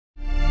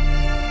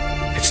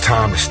It's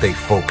time to stay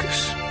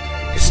focused.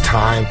 It's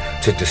time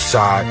to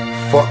decide,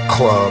 fuck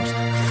clubs,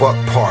 fuck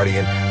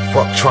partying,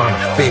 fuck trying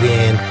to fit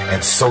in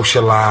and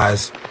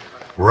socialize,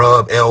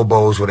 rub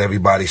elbows with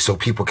everybody so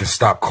people can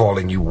stop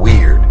calling you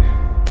weird.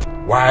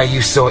 Why are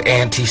you so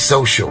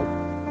antisocial?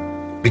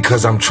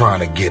 Because I'm trying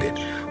to get it.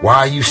 Why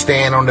are you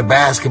staying on the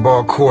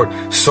basketball court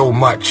so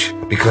much?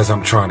 Because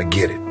I'm trying to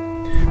get it.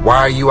 Why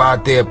are you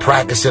out there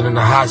practicing in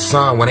the hot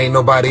sun when ain't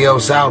nobody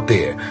else out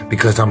there?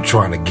 Because I'm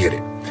trying to get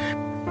it.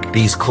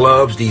 These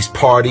clubs, these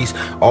parties,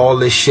 all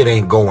this shit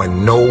ain't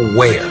going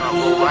nowhere.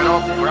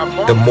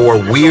 The more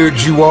weird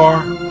you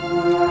are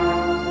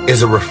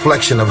is a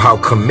reflection of how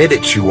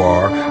committed you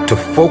are to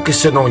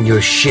focusing on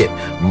your shit,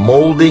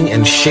 molding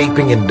and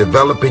shaping and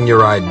developing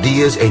your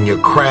ideas and your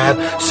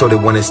craft so that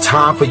when it's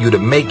time for you to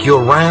make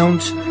your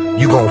rounds,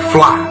 you gonna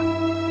fly.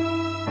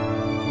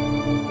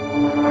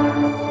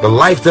 The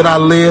life that I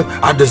live,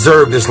 I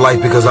deserve this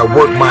life because I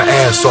worked my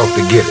ass off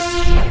to get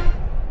it.